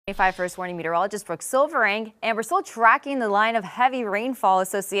First warning meteorologist Brooke Silverang, and we're still tracking the line of heavy rainfall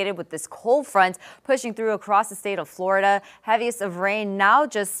associated with this cold front pushing through across the state of Florida. Heaviest of rain now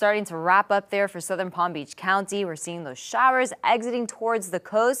just starting to wrap up there for southern Palm Beach County. We're seeing those showers exiting towards the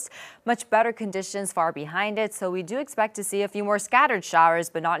coast. Much better conditions far behind it, so we do expect to see a few more scattered showers,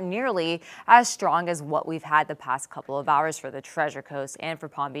 but not nearly as strong as what we've had the past couple of hours for the Treasure Coast and for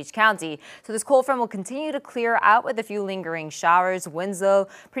Palm Beach County. So this cold front will continue to clear out with a few lingering showers. Winds, though,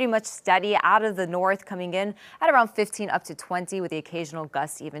 pretty much steady out of the north, coming in at around 15 up to 20, with the occasional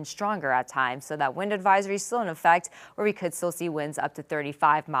gust even stronger at times. So that wind advisory is still in effect, where we could still see winds up to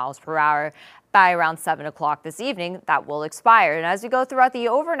 35 miles per hour. By around 7 o'clock this evening, that will expire. And as we go throughout the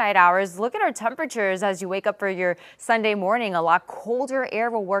overnight hours, look at our temperatures as you wake up for your Sunday morning. A lot colder air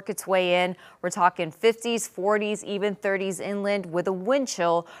will work its way in. We're talking 50s, 40s, even 30s inland, with a wind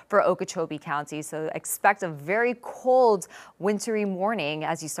chill for Okeechobee County. So expect a very cold, wintry morning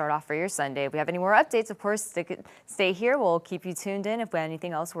as you start off for your Sunday. If we have any more updates, of course, stay here. We'll keep you tuned in if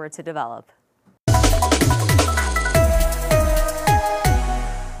anything else were to develop.